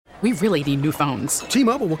We really need new phones.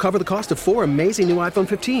 T-Mobile will cover the cost of 4 amazing new iPhone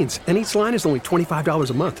 15s, and each line is only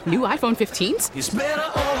 $25 a month. New iPhone 15s? It's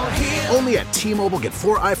better over here. Only at T-Mobile, get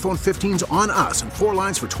 4 iPhone 15s on us and 4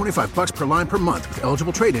 lines for $25 per line per month with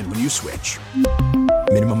eligible trade-in when you switch.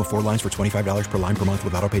 Minimum of 4 lines for $25 per line per month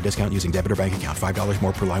with autopay discount using debit or bank account. $5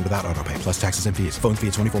 more per line without autopay, plus taxes and fees. Phone fee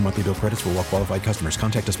at 24 monthly bill credits for well-qualified customers.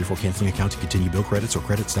 Contact us before canceling account to continue bill credits or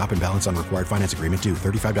credit stop and balance on required finance agreement due.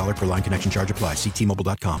 $35 per line connection charge applies. See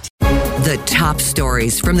T-Mobile.com. The top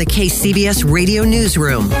stories from the KCBS Radio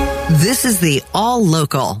Newsroom. This is the All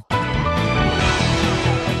Local.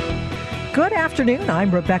 Good afternoon.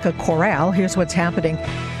 I'm Rebecca Corral. Here's what's happening.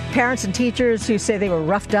 Parents and teachers who say they were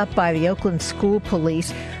roughed up by the Oakland School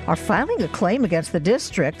Police are filing a claim against the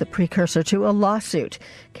district, the precursor to a lawsuit.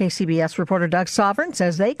 KCBS reporter Doug Sovereign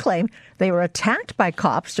says they claim they were attacked by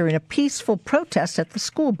cops during a peaceful protest at the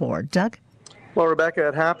school board. Doug? Well, Rebecca,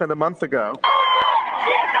 it happened a month ago.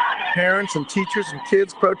 Parents and teachers and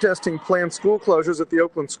kids protesting planned school closures at the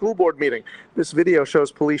Oakland School Board meeting. This video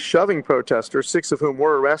shows police shoving protesters, 6 of whom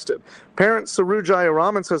were arrested. Parent Saru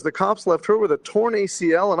Jayaraman says the cops left her with a torn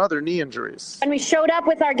ACL and other knee injuries. When we showed up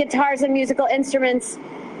with our guitars and musical instruments,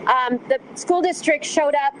 the school district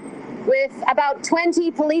showed up with about 20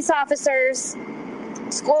 police officers,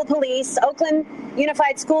 school police, Oakland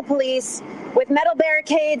Unified School Police, with metal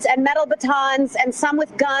barricades and metal batons and some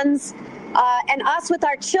with guns. And us with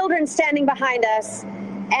our children standing behind us,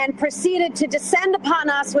 and proceeded to descend upon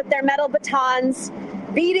us with their metal batons,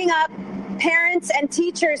 beating up parents and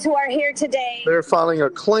teachers who are here today. They're filing a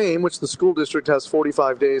claim, which the school district has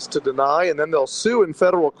 45 days to deny, and then they'll sue in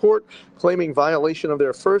federal court, claiming violation of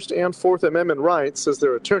their First and Fourth Amendment rights, says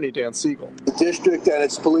their attorney, Dan Siegel. The district and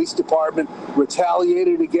its police department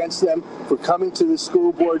retaliated against them for coming to the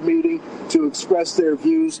school board meeting to express their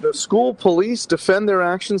views. The school police defend their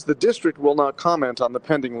actions. The district will not comment on the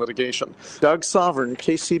pending litigation. Doug Sovereign,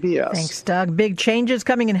 KCBS. Thanks, Doug. Big changes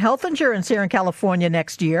coming in health insurance here in California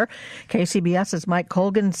next year. KCBS's Mike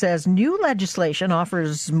Colgan says new legislation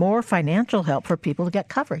offers more financial help for people to get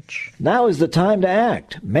coverage. Now is the time to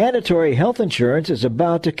act. Mandatory health insurance is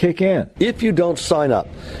about to kick in. If you don't sign up,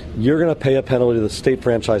 you're going to pay a penalty to the State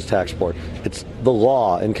Franchise Tax Board. It's the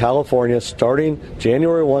law in California starting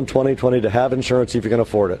January 1, 2020 to have insurance if you can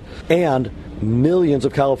afford it. And millions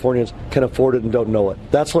of Californians can afford it and don't know it.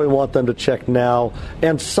 That's why we want them to check now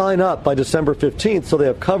and sign up by December 15th so they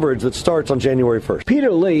have coverage that starts on January 1st.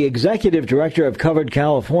 Peter Lee, Executive Director of Covered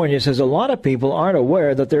California, says a lot of people aren't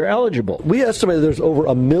aware that they're eligible. We estimate there's over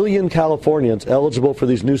 1 million Californians eligible for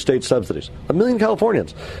these new state subsidies. 1 million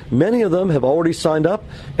Californians. Many of them have already signed up,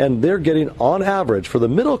 and they're getting, on average, for the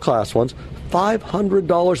middle class ones,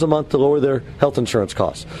 $500 a month to lower their health insurance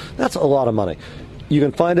costs. That's a lot of money. You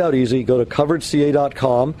can find out easy. Go to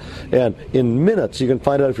coveredca.com, and in minutes you can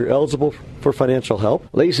find out if you're eligible for financial help.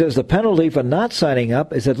 Lee says the penalty for not signing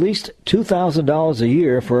up is at least $2,000 a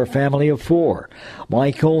year for a family of 4.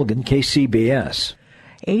 Mike Colgan, KCBS.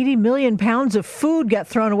 80 million pounds of food get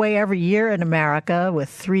thrown away every year in America, with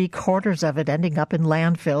 3/4 of it ending up in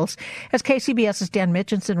landfills. As KCBS's Dan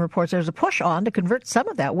Mitchinson reports, there's a push on to convert some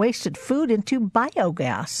of that wasted food into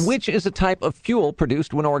biogas, which is a type of fuel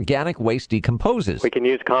produced when organic waste decomposes. We can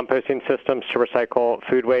use composting systems to recycle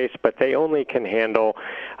food waste, but they only can handle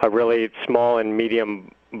a really small and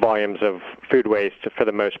medium volumes of food waste for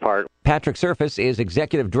the most part. Patrick Surface is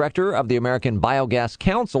Executive Director of the American Biogas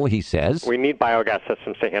Council. He says, we need biogas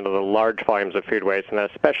systems to handle the large volumes of food waste, and that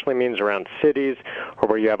especially means around cities or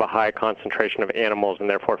where you have a high concentration of animals and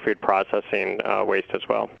therefore food processing waste as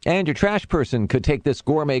well. And your trash person could take this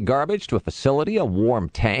gourmet garbage to a facility, a warm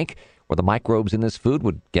tank, where the microbes in this food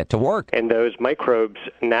would get to work. And those microbes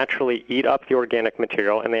naturally eat up the organic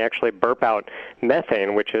material, and they actually burp out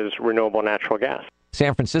methane, which is renewable natural gas.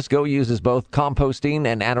 San Francisco uses both composting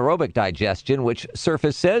and anaerobic digestion, which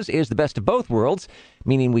Surface says is the best of both worlds,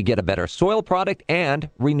 meaning we get a better soil product and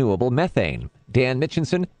renewable methane. Dan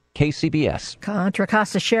Mitchinson, KCBS. Contra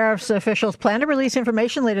Costa Sheriff's officials plan to release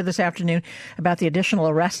information later this afternoon about the additional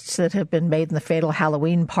arrests that have been made in the fatal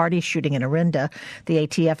Halloween party shooting in Orinda. The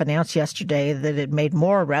ATF announced yesterday that it made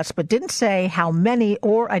more arrests, but didn't say how many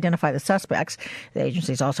or identify the suspects. The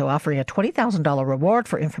agency is also offering a $20,000 reward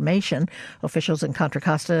for information. Officials in Contra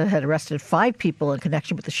Costa had arrested 5 people in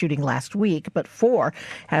connection with the shooting last week, but 4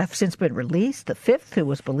 have since been released. The 5th, who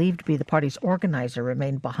was believed to be the party's organizer,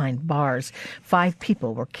 remained behind bars. 5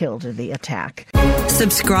 people were killed in the attack.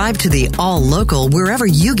 Subscribe to the All Local wherever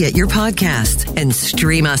you get your podcasts, and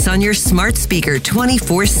stream us on your smart speaker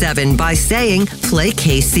 24/7 by saying, play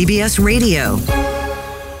KCBS Radio.